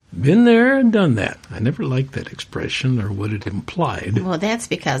Been there and done that. I never liked that expression or what it implied. Well, that's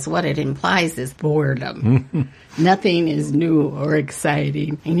because what it implies is boredom. Nothing is new or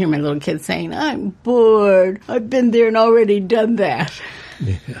exciting. I hear my little kids saying, I'm bored. I've been there and already done that.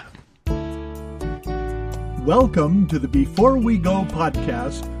 Yeah. Welcome to the Before We Go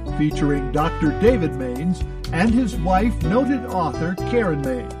podcast featuring Dr. David Maines and his wife, noted author Karen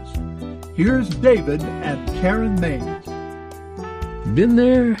Maines. Here's David and Karen Maines. Been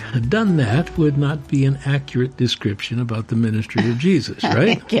there, done that would not be an accurate description about the ministry of Jesus,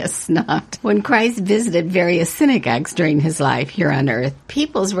 right? I guess not. When Christ visited various synagogues during his life here on earth,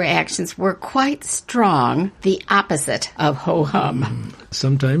 people's reactions were quite strong, the opposite of ho-hum.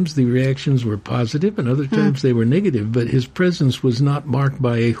 Sometimes the reactions were positive and other times they were negative, but his presence was not marked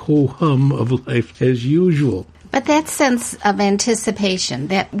by a ho-hum of life as usual. But that sense of anticipation,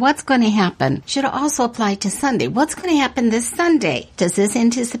 that what's going to happen, should also apply to Sunday. What's going to happen this Sunday? Does this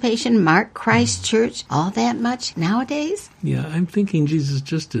anticipation mark Christ Church all that much nowadays? Yeah, I'm thinking, Jesus,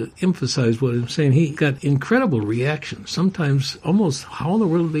 just to emphasize what I'm saying, he got incredible reactions. Sometimes almost, how in the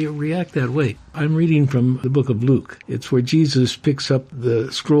world do they react that way? I'm reading from the book of Luke. It's where Jesus picks up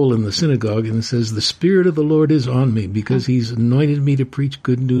the scroll in the synagogue and says, the Spirit of the Lord is on me because he's anointed me to preach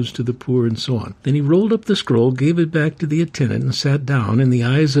good news to the poor and so on. Then he rolled up the scroll, gave it back to the attendant and sat down, and the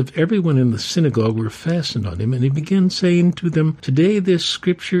eyes of everyone in the synagogue were fastened on him, and he began saying to them, today this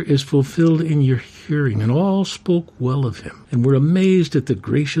scripture is fulfilled in your hearing, and all spoke well of him, and were amazed at the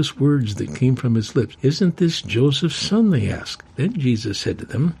gracious words that came from his lips. Isn't this Joseph's son? They asked. Then Jesus said to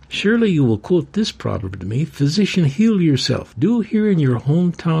them, surely you will quote this proverb to me, physician, heal yourself. Do here in your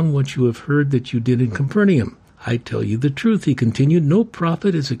hometown what you have heard that you did in Capernaum. I tell you the truth, he continued, no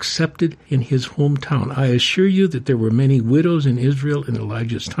prophet is accepted in his hometown. I assure you that there were many widows in Israel in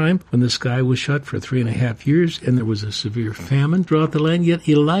Elijah's time when the sky was shut for 3.5 years and there was a severe famine throughout the land. Yet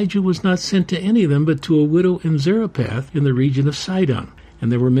Elijah was not sent to any of them but to a widow in Zarephath in the region of Sidon.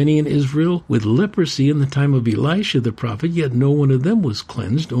 And there were many in Israel with leprosy in the time of Elisha the prophet, yet no one of them was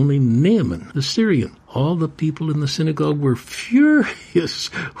cleansed, only Naaman the Syrian. All the people in the synagogue were furious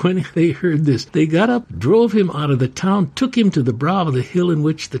when they heard this. They got up, drove him out of the town, took him to the brow of the hill in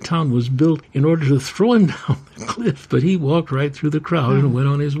which the town was built in order to throw him down the cliff. But he walked right through the crowd and went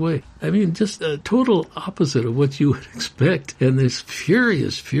on his way. I mean, just a total opposite of what you would expect, and this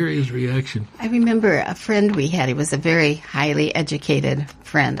furious reaction. I remember a friend we had. He was a very highly educated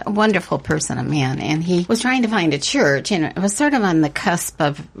friend, a wonderful person, a man, and he was trying to find a church, and it was sort of on the cusp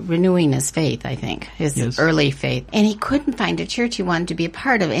of renewing his faith, I think. His early faith. And he couldn't find a church he wanted to be a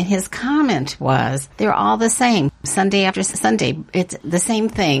part of. And his comment was, they're all the same. Sunday after Sunday, it's the same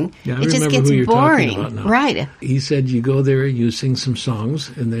thing. Yeah, it just gets boring. Right. He said you go there, you sing some songs,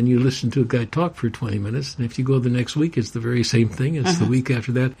 and then you listen to a guy talk for 20 minutes. And if you go the next week, it's the very same thing. It's the week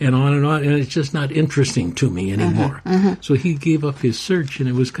after that, and on. And it's just not interesting to me anymore. So he gave up his search, and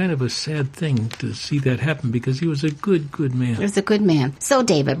it was kind of a sad thing to see that happen because he was a good man. He was a good man. So,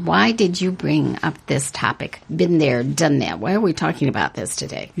 David, why did you bring up this topic? Been there, done that. Why are we talking about this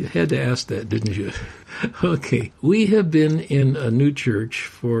today? You had to ask that, didn't you? Okay. We have been in a new church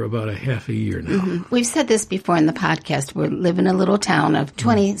for about a half a year now. We've said this before in the podcast. We live in a little town of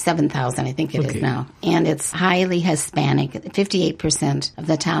 27,000, I think it is now. And it's highly Hispanic. 58% of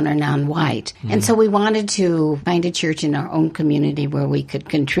the town are non-white. And so we wanted to find a church in our own community where we could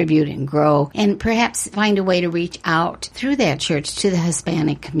contribute and grow and perhaps find a way to reach out through that church to the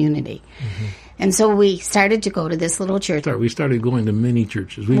Hispanic community. And so we started to go to this little church. We started going to many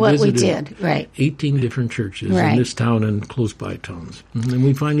churches. We did, right. 18 different churches in this town and close by towns. And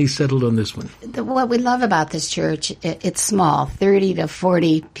we finally settled on this one. What we love about this church, it's small, 30 to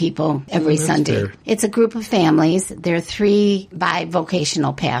 40 people every Sunday. Fair. It's a group of families. There are 3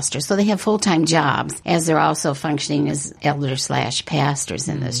 bivocational pastors, so they have full-time jobs, as they're also functioning as elders/pastors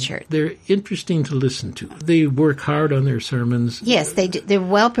in this church. They're interesting to listen to. They work hard on their sermons. Yes, they do. They're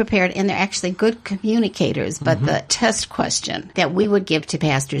well prepared, and they're actually good communicators, but the test question that we would give to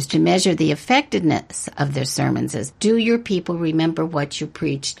pastors to measure the effectiveness of their sermons is, do your people remember what you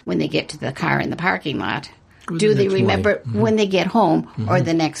preached when they get to the car in the parking lot? Do they remember when they get home or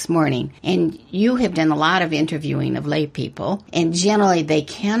the next morning? And you have done a lot of interviewing of lay people, and generally they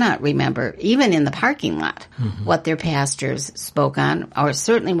cannot remember, even in the parking lot, what their pastors spoke on, or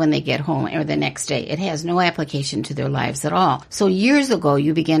certainly when they get home or the next day. It has no application to their lives at all. So years ago,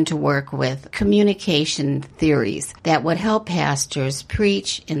 you began to work with communication theories that would help pastors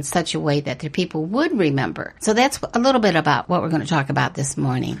preach in such a way that their people would remember. So that's a little bit about what we're going to talk about this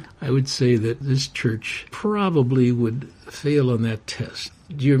morning. I would say that this church probably would fail on that test.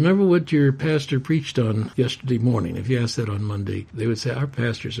 Do you remember what your pastor preached on yesterday morning? If you asked that on Monday, they would say, our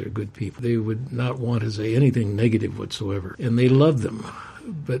pastors are good people. They would not want to say anything negative whatsoever, and they love them.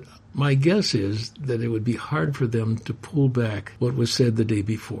 But my guess is that it would be hard for them to pull back what was said the day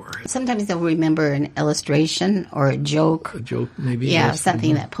before. Sometimes they'll remember an illustration or a joke. A joke, maybe. Yeah, yes.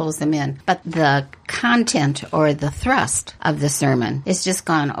 something that pulls them in. But the content or the thrust of the sermon is just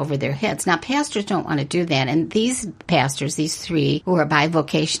gone over their heads. Now, pastors don't want to do that. And these pastors, these three who are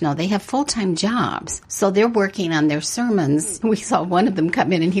bivocational, they have full-time jobs. So they're working on their sermons. We saw one of them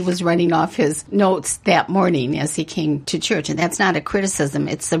come in and he was running off his notes that morning as he came to church. And that's not a criticism.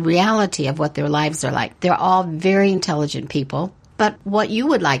 It's the reality of what their lives are like. They're all very intelligent people. But what you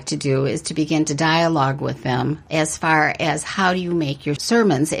would like to do is to begin to dialogue with them as far as how do you make your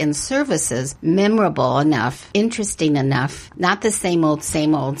sermons and services memorable enough, interesting enough, not the same old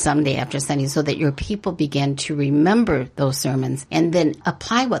Sunday after Sunday, so that your people begin to remember those sermons and then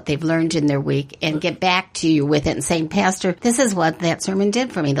apply what they've learned in their week and get back to you with it and saying, Pastor, this is what that sermon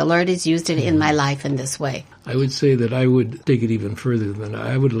did for me. The Lord has used it in my life in this way. I would say that I would take it even further than that.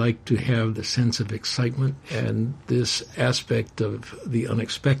 I would like to have the sense of excitement and this aspect of the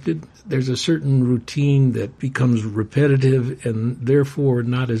unexpected. There's a certain routine that becomes repetitive and therefore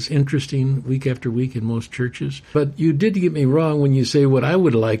not as interesting week after week in most churches. But you did get me wrong when you say what I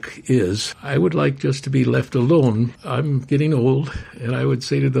would like is, I would like just to be left alone. I'm getting old, and I would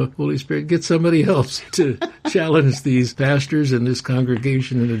say to the Holy Spirit, get somebody else to challenge these pastors and this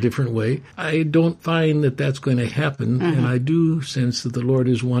congregation in a different way. I don't find that that's going to happen, and I do sense that the Lord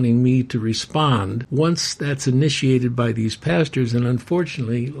is wanting me to respond once that's initiated by these pastors. And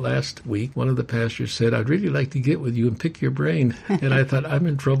unfortunately, last week, one of the pastors said, I'd really like to get with you and pick your brain. And I thought, I'm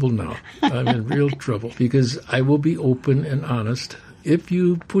in trouble now. I'm in real trouble because I will be open and honest. If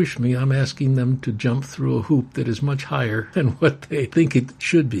you push me, I'm asking them to jump through a hoop that is much higher than what they think it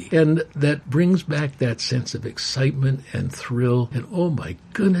should be. And that brings back that sense of excitement and thrill. And oh my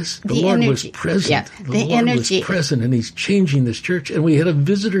goodness, the Lord was present. Yeah, the Lord was present, and He's changing this church. And we had a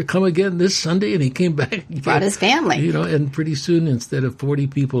visitor come again this Sunday, and he came back. He brought his family. You know, and pretty soon, instead of 40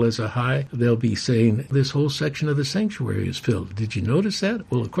 people as a high, they'll be saying, this whole section of the sanctuary is filled. Did you notice that?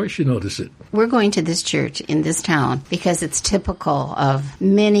 Well, of course you notice it. We're going to this church in this town because it's typical of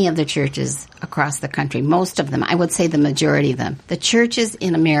many of the churches across the country. Most of them, I would say the majority of them. The churches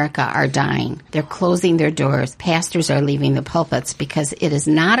in America are dying. They're closing their doors. Pastors are leaving the pulpits because it is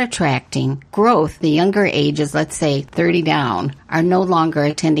not attracting growth. The younger ages, let's say 30 down, are no longer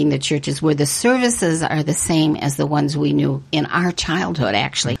attending the churches where the services are the same as the ones we knew in our childhood,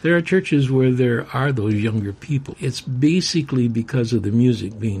 actually. There are churches where there are those younger people. It's basically because of the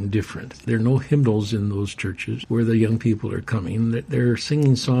music being different. There are no hymnals in those churches where the young people are coming. They're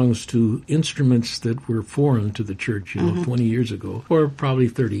singing songs to instruments that were foreign to the church, 20 years ago, or probably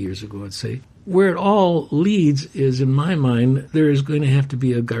 30 years ago, I'd say. Where it all leads is, in my mind, there is going to have to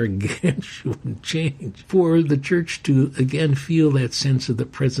be a gargantuan change for the church to, again, feel that sense of the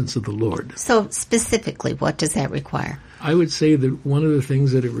presence of the Lord. So specifically, what does that require? I would say that one of the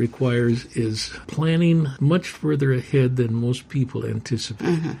things that it requires is planning much further ahead than most people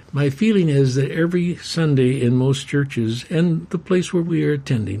anticipate. My feeling is that every Sunday in most churches and the place where we are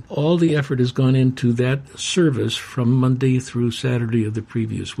attending, all the effort has gone into that service from Monday through Saturday of the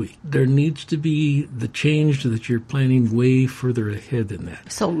previous week. There needs to be the change that you're planning way further ahead than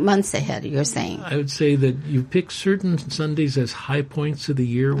that. So months ahead, you're saying? I would say that you pick certain Sundays as high points of the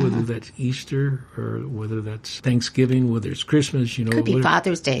year, whether that's Easter or whether that's Thanksgiving, whether it's Christmas, Could be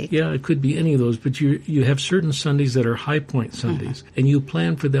Father's Day. Yeah, it could be any of those, but you have certain Sundays that are high point Sundays, and you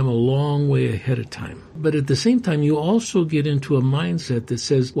plan for them a long way ahead of time. But at the same time, you also get into a mindset that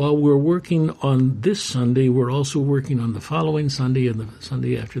says, while we're working on this Sunday, we're also working on the following Sunday and the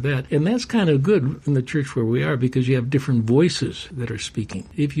Sunday after that. And that's kind of good in the church where we are because you have different voices that are speaking.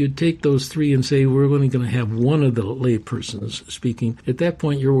 If you take those three and say, we're only going to have one of the lay persons speaking, at that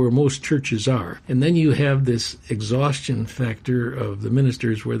point, you're where most churches are. And then you have this exhaustion factor of the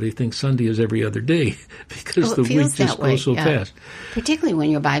ministers where they think Sunday is every other day because the week just goes so fast. Particularly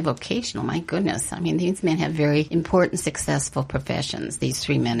when you're bivocational, my goodness. I mean, these men have very important, successful professions, these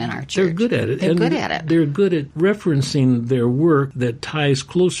three men in our church. They're good at it. They're good at it. They're good at referencing their work that ties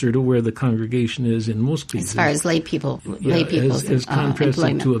closer to where the congregation is in most cases. As far as lay people's as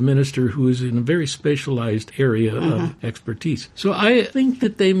contrasted to a minister who is in a very specialized area of expertise. So I think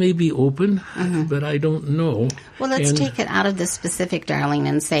that they may be open, but I don't know. Well, let's Let's take it out of the specific, Darlene,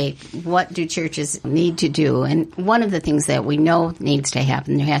 and say, what do churches need to do? And one of the things that we know needs to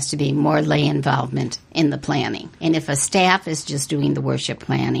happen, there has to be more lay involvement in the planning. And if a staff is just doing the worship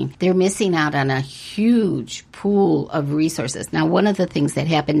planning, they're missing out on a huge pool of resources. Now, one of the things that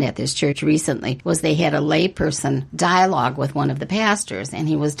happened at this church recently was they had a layperson dialogue with one of the pastors, and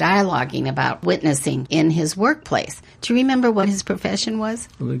he was dialoguing about witnessing in his workplace. Do you remember what his profession was?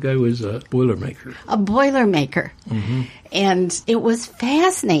 Well, the guy was a boilermaker. A boilermaker. Mm-hmm. And it was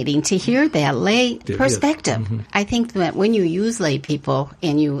fascinating to hear that lay perspective. Yes. Mm-hmm. I think that when you use lay people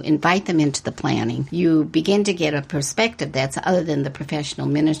and you invite them into the planning, you begin to get a perspective that's other than the professional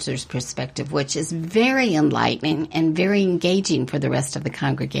minister's perspective, which is very enlightening and very engaging for the rest of the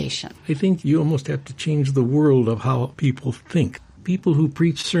congregation. I think you almost have to change the world of how people think. People who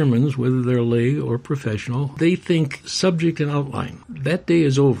preach sermons, whether they're lay or professional, they think subject and outline. That day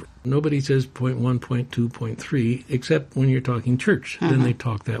is over. Nobody says point 1, point 2, point 3, except when you're talking church. Then they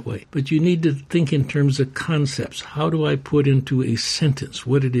talk that way. But you need to think in terms of concepts. How do I put into a sentence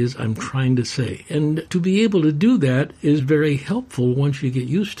what it is I'm trying to say? And to be able to do that is very helpful once you get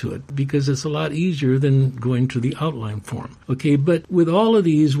used to it, because it's a lot easier than going to the outline form. Okay, but with all of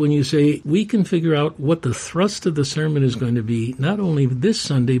these, when you say we can figure out what the thrust of the sermon is going to be, not only this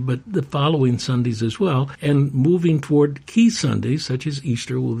Sunday, but the following Sundays as well, and moving toward key Sundays, such as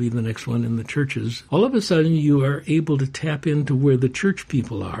Easter will be the next one in the churches, all of a sudden you are able to tap into where the church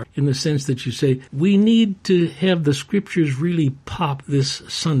people are, in the sense that you say, we need to have the scriptures really pop this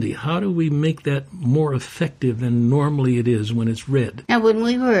Sunday. How do we make that more effective than normally it is when it's read? Now, when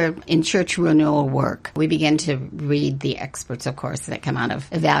we were in church renewal work, we began to read the experts, of course, that come out of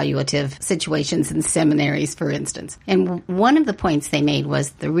evaluative situations in seminaries, for instance. And one of the points they made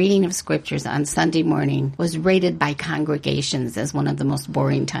was the reading of scriptures on Sunday morning was rated by congregations as one of the most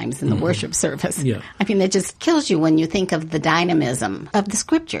boring times in the worship service. Yeah. I mean, it just kills you when you think of the dynamism of the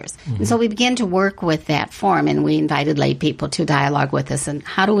scriptures. And so we began to work with that form, and we invited lay people to dialogue with us. And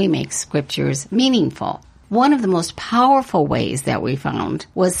how do we make scriptures meaningful? One of the most powerful ways that we found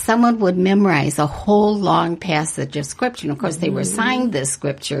was someone would memorize a whole long passage of scripture. And of course, they were assigned this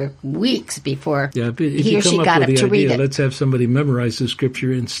scripture weeks before if he or she got up to read it. Let's have somebody memorize the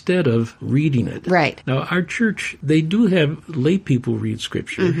scripture instead of reading it. Right. Now, our church, they do have lay people read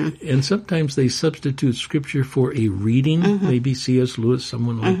scripture, and sometimes they substitute scripture for a reading, maybe C.S. Lewis,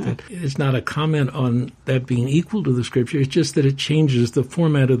 someone like that. It's not a comment on that being equal to the scripture. It's just that it changes the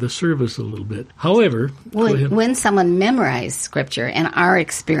format of the service a little bit. However, when someone memorized scripture, in our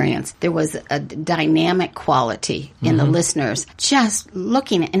experience, there was a dynamic quality in the listeners just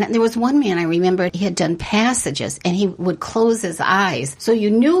looking at, and there was one man I remember, he had done passages and he would close his eyes, so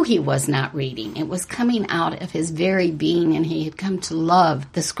you knew he was not reading. It was coming out of his very being, and he had come to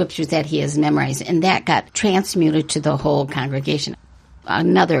love the scriptures that he has memorized, and that got transmuted to the whole congregation.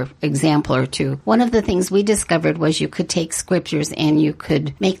 Another example or two. One of the things we discovered was you could take scriptures and you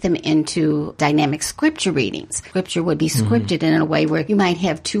could make them into dynamic scripture readings. Scripture would be scripted in a way where you might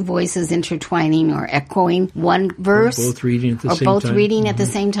have two voices intertwining or echoing one verse. Or both reading at the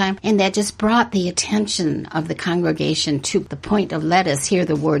same time. And that just brought the attention of the congregation to the point of let us hear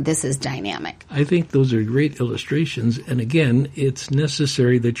the word. This is dynamic. I think those are great illustrations. And again, it's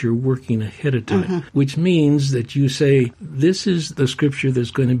necessary that you're working ahead of time, which means that you say, this is the scripture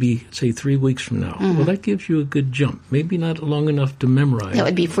that's going to be, say, 3 weeks from now. Well, that gives you a good jump. Maybe not long enough to memorize. That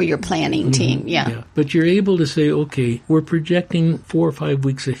would be for your planning team, yeah. But you're able to say, okay, we're projecting 4 or 5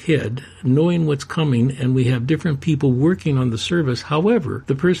 weeks ahead, knowing what's coming, and we have different people working on the service. However,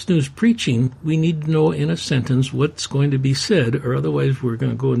 the person who's preaching, we need to know in a sentence what's going to be said, or otherwise we're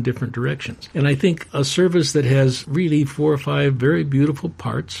going to go in different directions. And I think a service that has really 4 or 5 very beautiful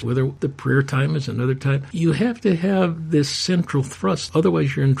parts, whether the prayer time is another time, you have to have this central thrust.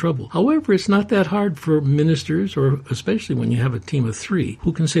 Otherwise, you're in trouble. However, it's not that hard for ministers, or especially when you have a team of 3,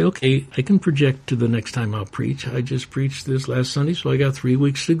 who can say, okay, I can project to the next time I'll preach. I just preached this last Sunday, so I got 3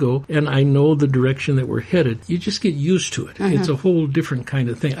 weeks to go, and I know the direction that we're headed. You just get used to it. It's a whole different kind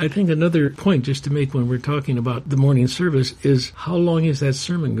of thing. I think another point just to make when we're talking about the morning service is how long is that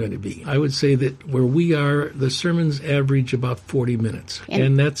sermon going to be? I would say that where we are, the sermons average about 40 minutes,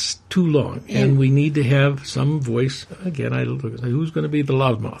 and that's too long. And we need to have some voice. Again, I look at who's who's going to be the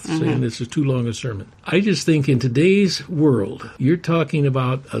loudmouth saying this is too long a sermon? I just think in today's world, you're talking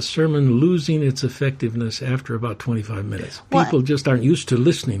about a sermon losing its effectiveness after about 25 minutes. People just aren't used to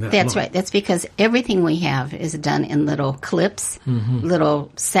listening that long. That's right. That's because everything we have is done in little clips,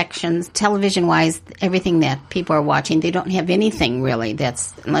 little sections. Television-wise, everything that people are watching, they don't have anything really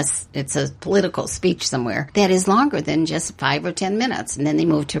that's, unless it's a political speech somewhere, that is longer than just 5 or 10 minutes. And then they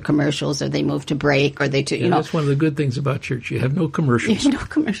move to commercials or they move to break or they do, That's one of the good things about church. You have no commercials. No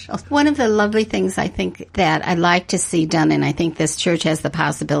commercials. One of the lovely things I think that I'd like to see done, and I think this church has the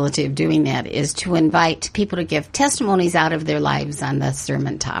possibility of doing that, is to invite people to give testimonies out of their lives on the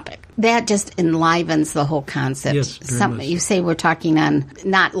sermon topic. That just enlivens the whole concept. Yes, you say we're talking on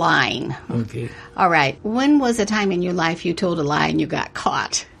not lying. Okay. All right. When was a time in your life you told a lie and you got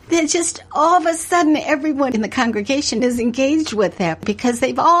caught? Then just all of a sudden everyone in the congregation is engaged with that because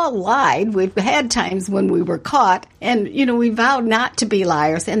they've all lied. We've had times when we were caught and, we vowed not to be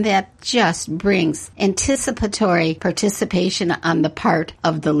liars, and that just brings anticipatory participation on the part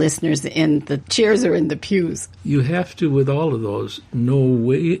of the listeners in the chairs or in the pews. You have to, with all of those, know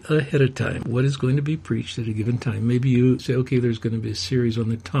way ahead of time what is going to be preached at a given time. Maybe you say, okay, there's going to be a series on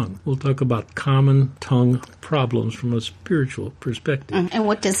the tongue. We'll talk about common tongue problems from a spiritual perspective. And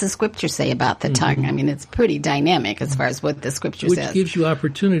what does the Scripture say about the tongue? I mean, it's pretty dynamic as far as what the Scripture says. Which gives you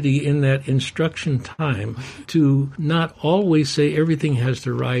opportunity in that instruction time to not always say everything has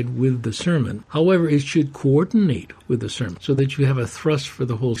to ride with the sermon. However, it should coordinate with the sermon so that you have a thrust for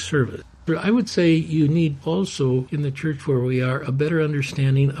the whole service. I would say you need also, in the church where we are, a better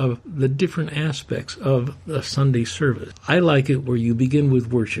understanding of the different aspects of a Sunday service. I like it where you begin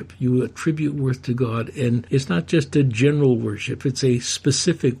with worship. You attribute worth to God, and it's not just a general worship. It's a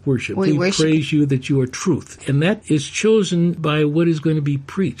specific worship. We praise you that you are truth, and that is chosen by what is going to be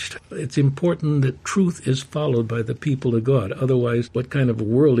preached. It's important that truth is followed by the people of God. Otherwise, what kind of a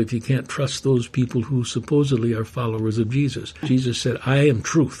world if you can't trust those people who supposedly are followers of Jesus? Jesus said, I am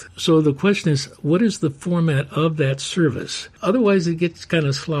truth. So the question is, what is the format of that service? Otherwise, it gets kind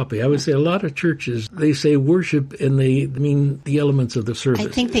of sloppy. I would say a lot of churches, they say worship and they mean the elements of the service. I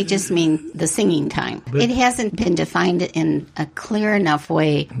think they just mean the singing time. But it hasn't been defined in a clear enough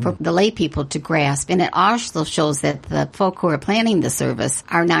way for the lay people to grasp. And it also shows that the folk who are planning the service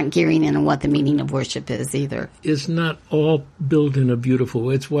are not gearing in on what the meaning of worship is either. It's not all built in a beautiful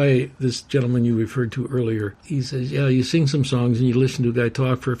way. It's why this gentleman you referred to earlier, he says, yeah, you sing some songs and you listen to a guy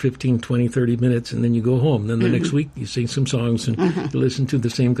talk for 15, 20, 30 minutes, and then you go home. Then the next week, you sing some songs and you listen to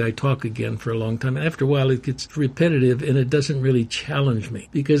the same guy talk again for a long time. After a while, it gets repetitive, and it doesn't really challenge me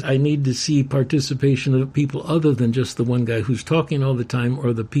because I need to see participation of people other than just the one guy who's talking all the time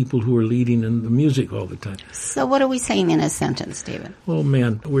or the people who are leading in the music all the time. So what are we saying in a sentence, David? Oh,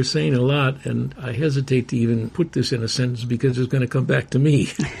 man, we're saying a lot, and I hesitate to even put this in a sentence because it's going to come back to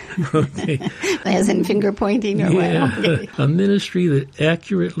me. Okay. As in finger pointing or what? Okay. A ministry that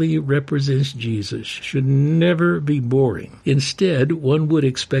accurately represents Jesus should never be boring. Instead, one would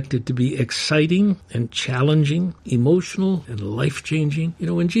expect it to be exciting and challenging, emotional and life-changing.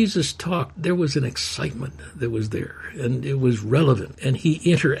 When Jesus talked, there was an excitement that was there, and it was relevant, and he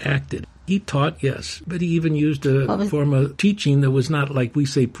interacted. He taught, yes, but he even used a form of teaching that was not like we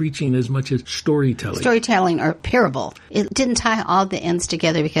say preaching as much as storytelling. Storytelling or parable. It didn't tie all the ends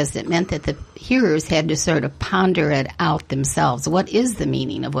together because it meant that the hearers had to sort of ponder it out themselves. What is the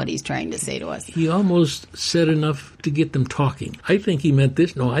meaning of what he's trying to say to us? He almost said enough to get them talking. I think he meant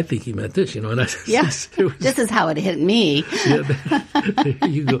this. No, I think he meant this. Yes, this is how it hit me. There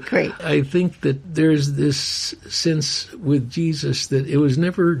you go. Great. I think that there's this sense with Jesus that it was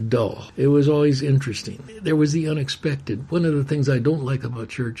never dull. It was always interesting. There was the unexpected. One of the things I don't like about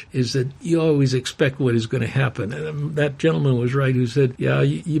church is that you always expect what is going to happen. And that gentleman was right who said, yeah,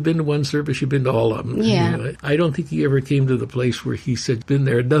 you've been to one service, you've been to all of them. Yeah. I don't think he ever came to the place where he said, been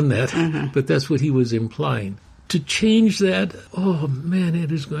there, done that. But that's what he was implying. To change that, oh man,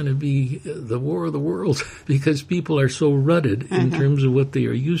 it is going to be the war of the worlds because people are so rutted in terms of what they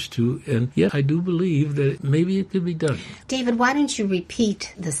are used to. And yet I do believe that maybe it could be done. David, why don't you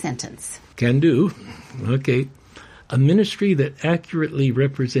repeat the sentence? Can do. Okay. A ministry that accurately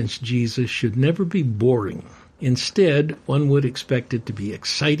represents Jesus should never be boring. Instead, one would expect it to be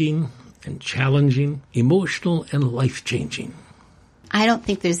exciting and challenging, emotional and life-changing. I don't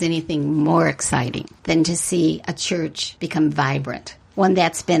think there's anything more exciting than to see a church become vibrant one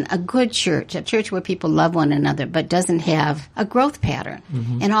that's been a good church, a church where people love one another, but doesn't have a growth pattern.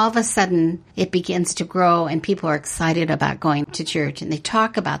 And all of a sudden, it begins to grow, and people are excited about going to church, and they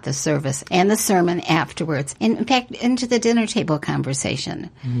talk about the service and the sermon afterwards. And in fact, into the dinner table conversation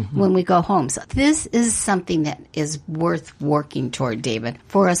when we go home. So this is something that is worth working toward, David,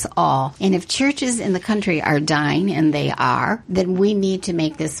 for us all. And if churches in the country are dying, and they are, then we need to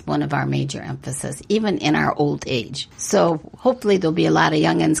make this one of our major emphasis, even in our old age. So hopefully there'll be a lot of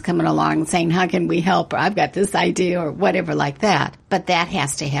youngins coming along saying, how can we help? Or I've got this idea or whatever like that. But that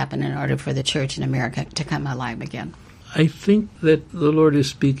has to happen in order for the church in America to come alive again. I think that the Lord is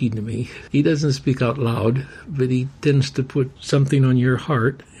speaking to me. He doesn't speak out loud, but he tends to put something on your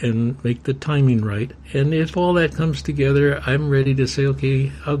heart and make the timing right. And if all that comes together, I'm ready to say,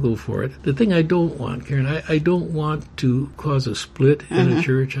 okay, I'll go for it. The thing I don't want, Karen, I don't want to cause a split in a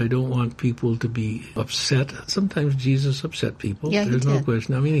church. I don't want people to be upset. Sometimes Jesus upset people. Yeah, There's no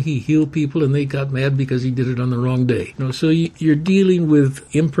question. I mean, he healed people and they got mad because he did it on the wrong day. So you're dealing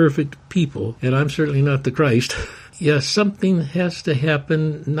with imperfect people, and I'm certainly not the Christ. Yes, something has to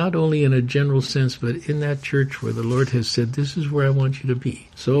happen, not only in a general sense, but in that church where the Lord has said, this is where I want you to be.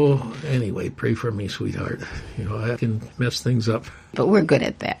 So anyway, pray for me, sweetheart. I can mess things up. But we're good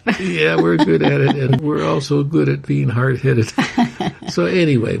at that. Yeah, we're good at it, and we're also good at being hard-headed. So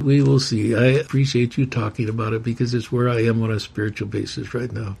anyway, we will see. I appreciate you talking about it because it's where I am on a spiritual basis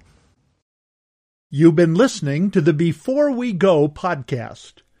right now. You've been listening to the Before We Go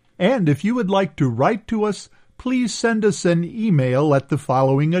podcast. And if you would like to write to us, please send us an email at the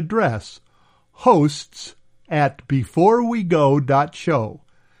following address, hosts@beforewego.show.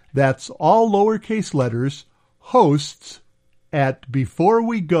 That's all lowercase letters,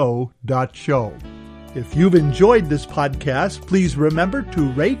 hosts@beforewego.show. If you've enjoyed this podcast, please remember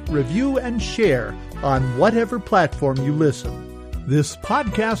to rate, review, and share on whatever platform you listen. This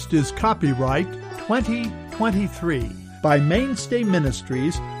podcast is copyright 2023 by Mainstay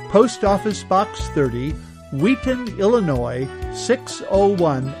Ministries, Post Office Box 30, Wheaton, Illinois,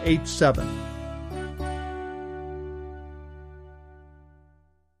 60187.